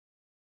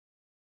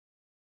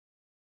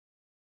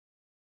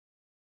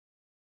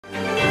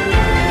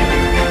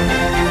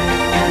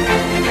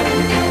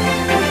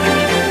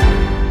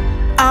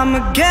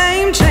I'm a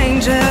game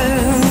changer.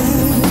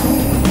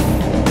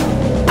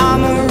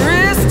 I'm a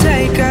risk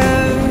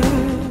taker.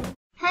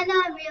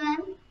 Hello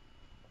everyone.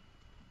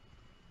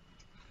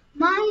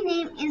 My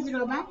name is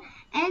Roba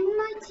and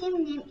my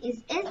team name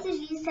is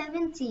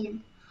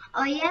EG17.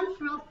 I am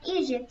from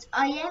Egypt.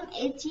 I am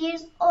 8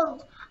 years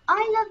old.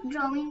 I love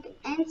drawing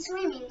and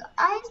swimming.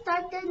 I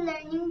started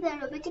learning the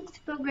robotics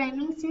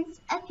programming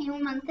since a few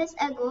months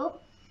ago.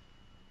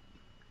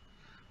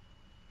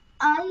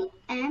 I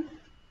am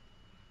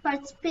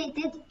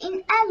participated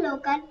in a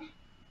local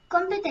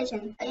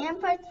competition. I am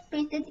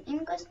participated in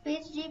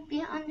CoSpace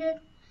GP under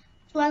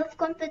 12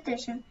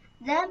 competition.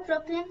 The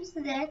problems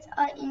that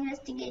I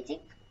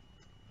investigated: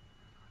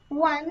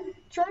 1.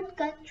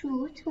 Shortcut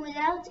route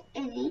without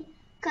any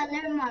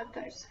color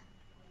markers.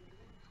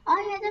 I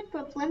had a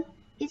problem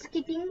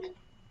skipping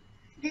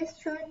this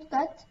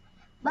shortcut,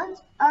 but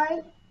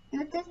I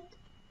noticed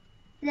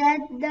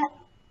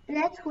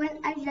that when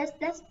I adjust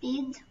the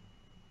speed,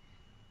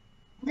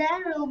 the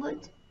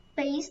robot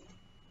paced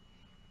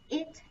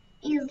it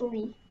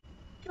easily.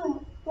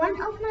 2.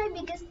 One of my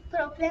biggest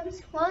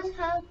problems was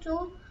how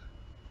to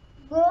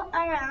go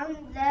around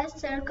the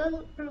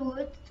circle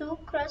route to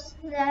cross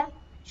the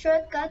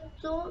shortcut.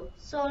 To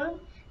solve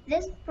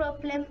this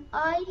problem,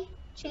 I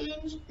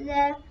changed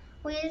the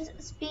wheel's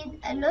speed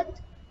a lot.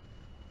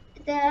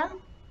 The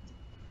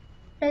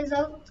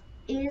result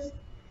is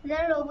the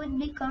robot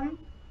become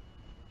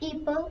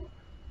able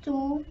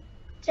to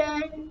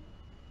turn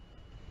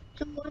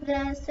to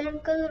the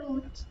circle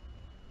route.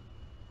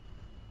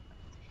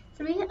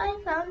 3. I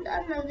found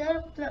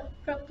another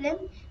problem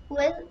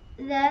with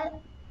the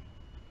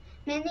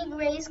many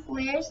gray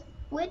squares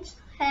which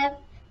have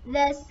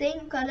the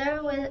same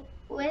color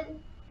with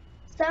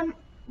some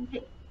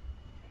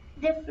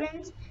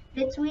difference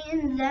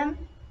between them.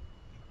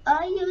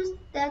 I used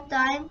the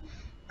time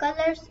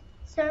color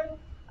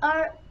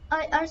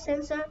IR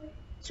sensor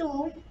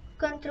to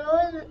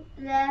control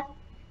the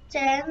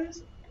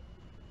turns.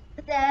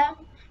 The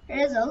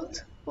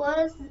result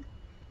was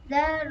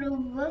the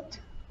robot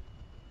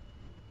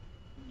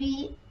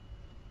be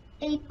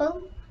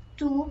able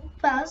to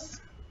pass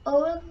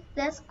all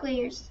the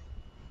squares.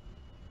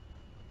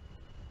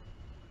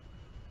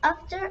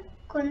 After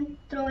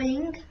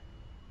controlling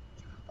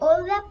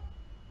all the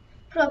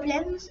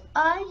problems,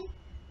 I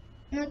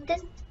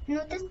noticed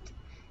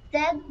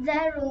that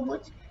the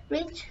robot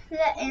reached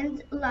the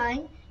end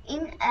line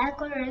in a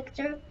correct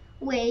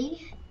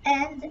way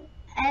and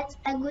at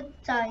a good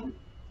time.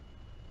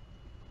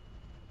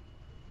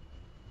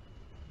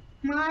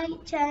 My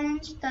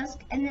challenge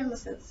task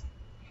analysis.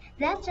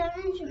 The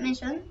challenge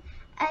mission.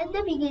 At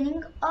the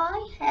beginning,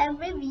 I have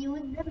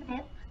reviewed the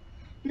map,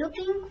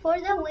 looking for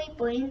the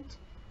waypoint,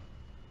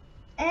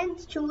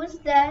 and choose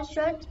the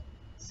short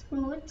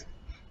route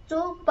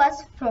to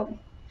pass from.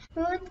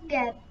 Route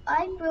gap.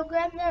 I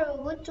programmed the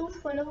robot to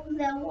follow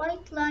the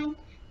white line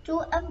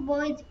to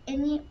avoid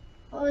any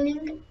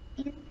falling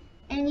in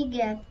any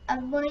gap,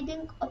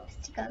 avoiding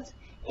obstacles.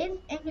 If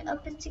any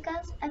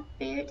obstacles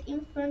appeared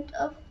in front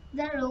of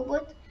the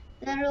robot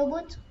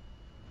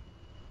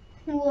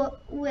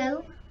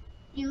will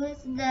use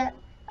the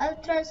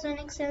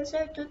ultrasonic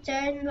sensor to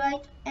turn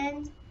right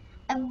and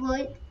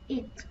avoid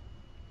it.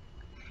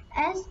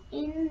 As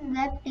in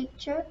the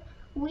picture,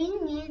 we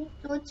need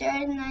to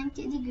turn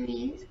 90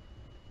 degrees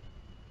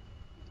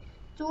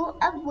to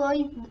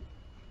avoid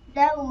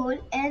the wall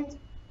and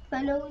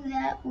follow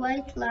the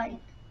white line.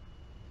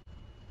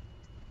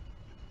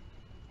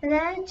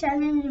 The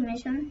challenge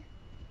mission.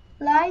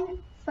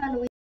 Line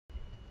following.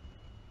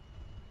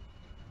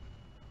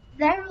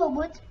 The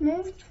robot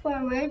moved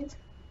forward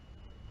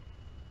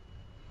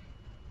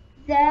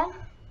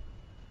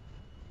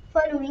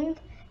following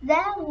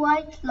the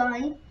white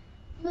line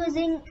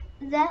using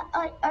the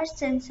IR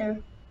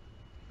sensor.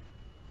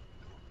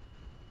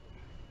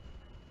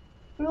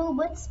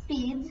 Robot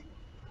speed.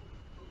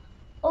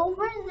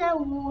 Over the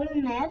whole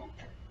map,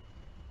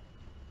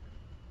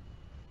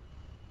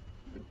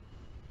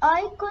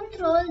 I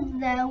controlled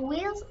the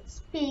wheel's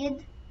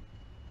speed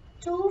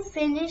to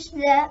finish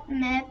the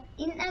map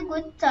in a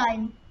good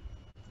time.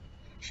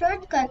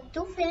 Shortcut.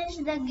 To finish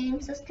the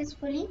game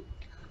successfully,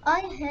 I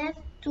have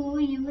to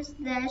use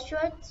the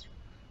short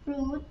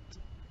route,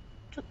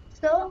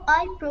 so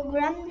I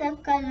programmed the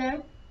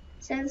color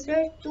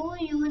sensor to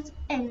use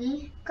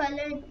any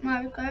colored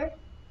marker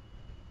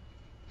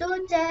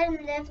to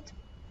turn left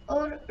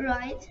or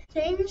right,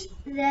 change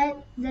the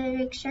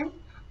direction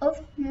of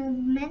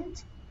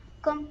movement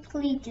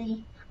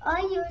completely.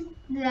 I used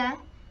the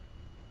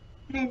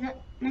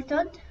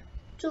method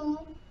to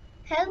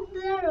help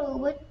the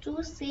robot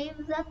to save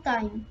the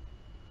time.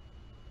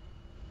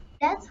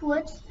 Let's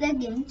watch the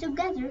game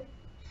together.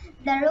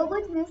 The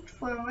robot moved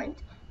forward.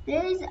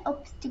 There is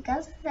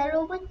obstacles. The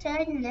robot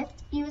turned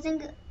left using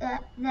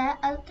the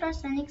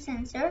ultrasonic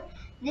sensor.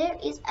 There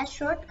is a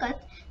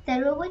shortcut.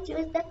 The robot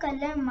used the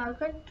color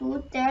marker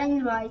to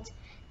turn right.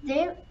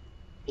 There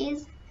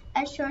is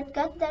a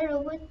shortcut. The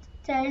robot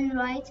turned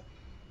right.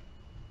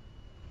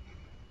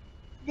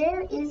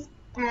 There is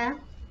a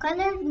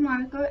colored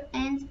marker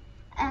and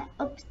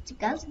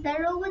obstacles. The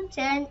robot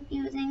turned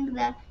using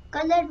the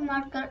colored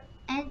marker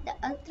and the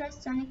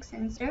ultrasonic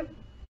sensor.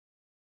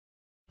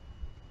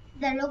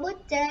 The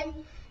robot turned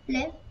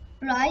left,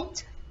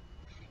 right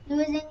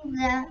using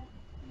the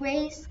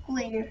gray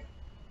square.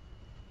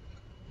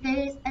 There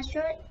is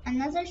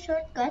another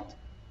shortcut,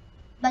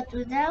 but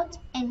without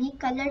any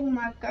colored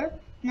marker.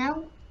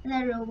 Now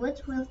the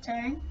robot will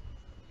turn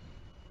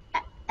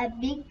a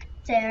big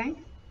turn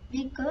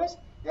because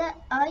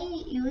I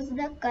use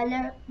the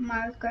color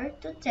marker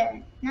to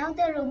turn. Now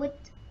the robot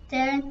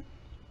turned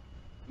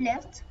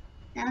left.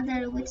 Now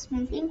the robot is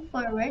moving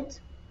forward,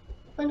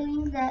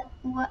 following the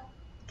white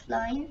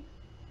line.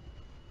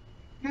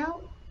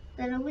 Now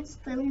the robot is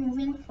still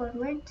moving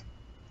forward.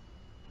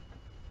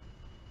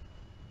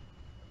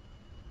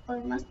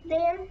 Almost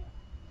there.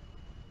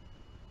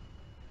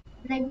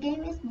 The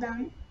game is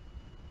done.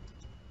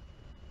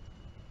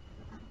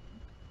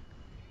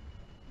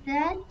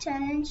 The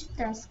challenge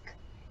task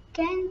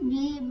can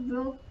be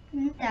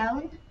broken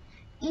down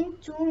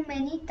into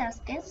many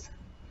tasks.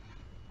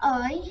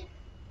 I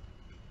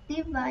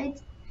divide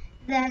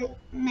the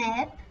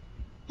map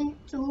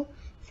into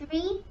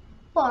 3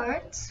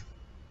 parts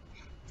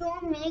to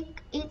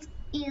make it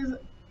easier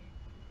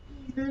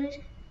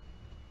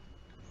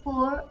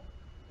for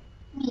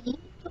me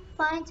to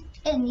find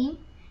any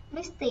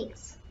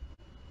mistakes.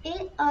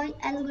 AI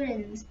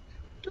algorithms.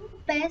 To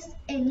pass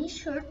any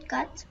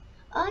shortcut,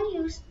 I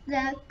use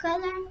the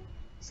color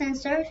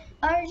sensor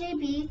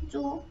RGB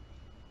to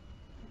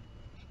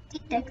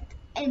detect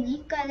any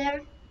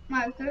color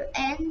marker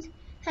and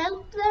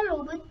help the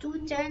robot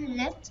to turn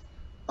left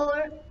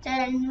or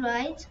turn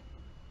right,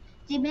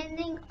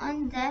 depending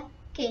on the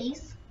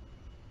case.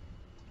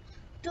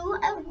 To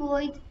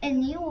avoid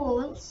any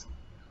walls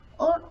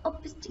or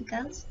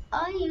obstacles,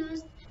 I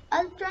used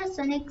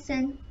ultrasonic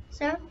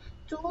sensor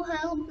to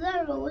help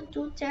the robot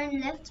to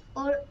turn left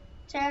or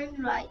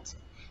turn right,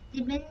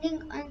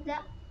 depending on the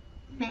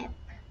map.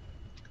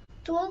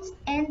 Tools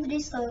and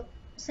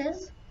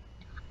resources: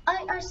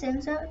 IR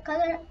sensor,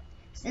 color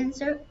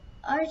sensor,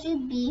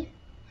 RGB,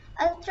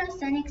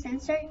 ultrasonic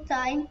sensor,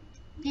 time,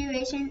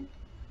 duration,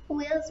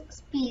 wheels,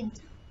 speed.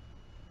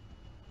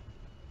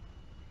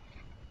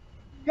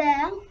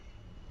 The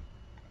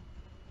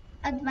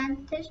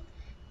advantage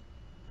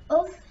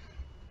of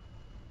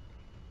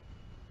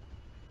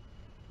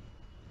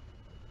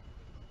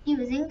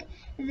using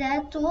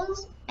the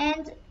tools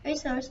and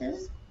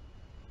resources: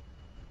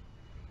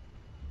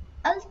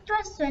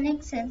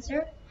 ultrasonic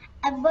sensor,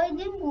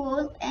 avoiding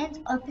wall and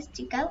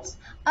obstacles;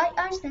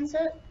 IR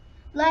sensor,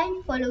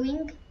 line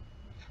following;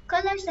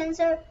 color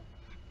sensor,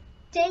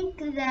 take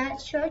the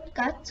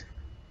shortcut;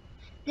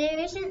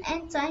 duration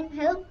and time,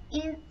 help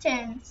in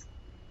turns.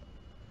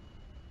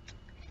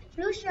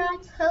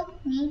 Flowcharts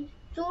help me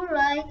to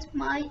write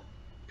my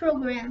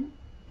program.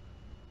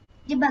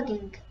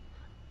 Debugging.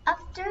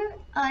 After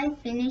I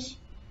finish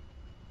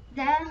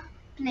the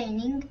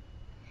planning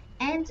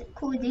and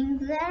coding,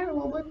 the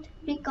robot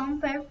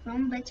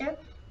perform better,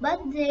 but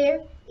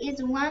there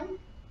is one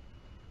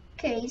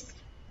case.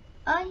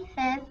 I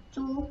have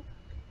to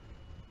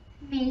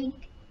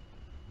make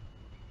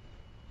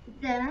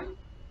the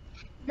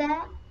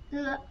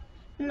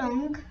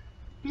long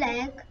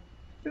black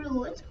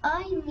route.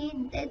 I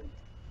needed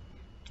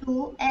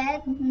to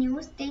add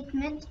new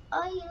statement.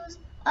 I used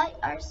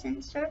IR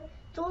sensor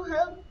to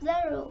help the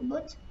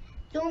robot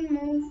to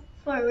move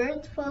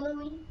forward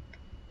following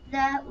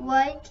the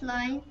white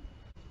line.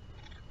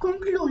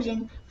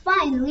 Conclusion.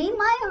 Finally,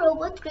 my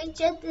robot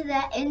reached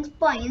the end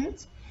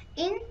point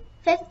in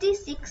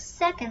 56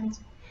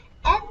 seconds.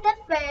 At the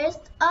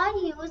first,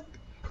 I used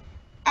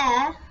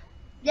a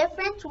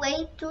different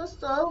way to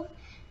solve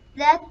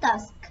the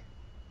task.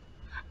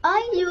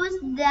 I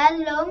used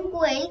the long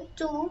way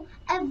to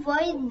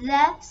avoid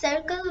the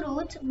circle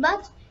route,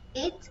 but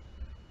it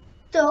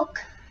took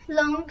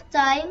long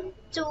time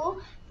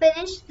to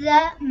finish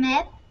the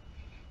map,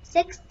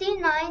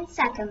 69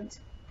 seconds.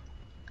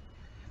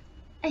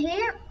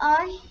 Here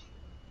I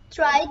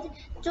tried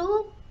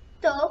to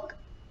take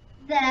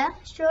the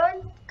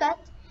shortcut,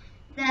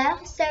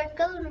 the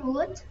circle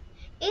route.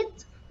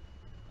 It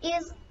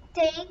is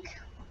take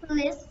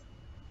less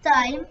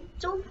time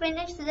to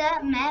finish the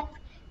map,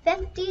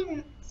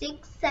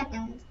 56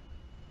 seconds.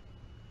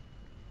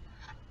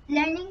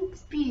 Learning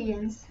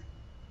experience.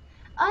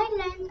 I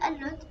learned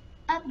a lot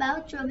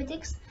about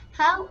robotics,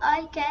 how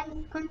I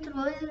can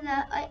control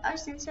the IR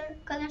sensor,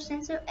 color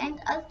sensor, and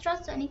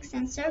ultrasonic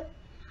sensor.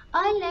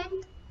 I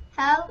learned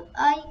how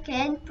I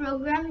can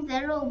program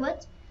the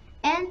robot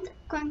and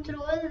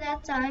control the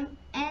time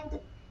and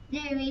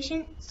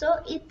duration so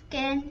it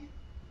can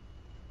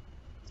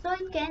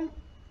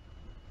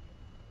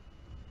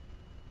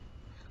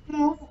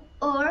move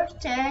or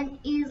turn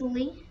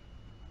easily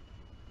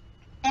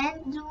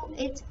and do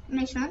its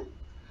mission.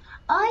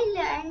 I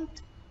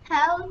learned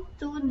how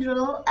to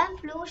draw a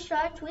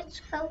flowchart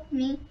which helped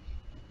me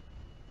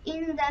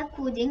in the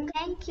coding.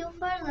 Thank you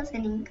for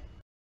listening.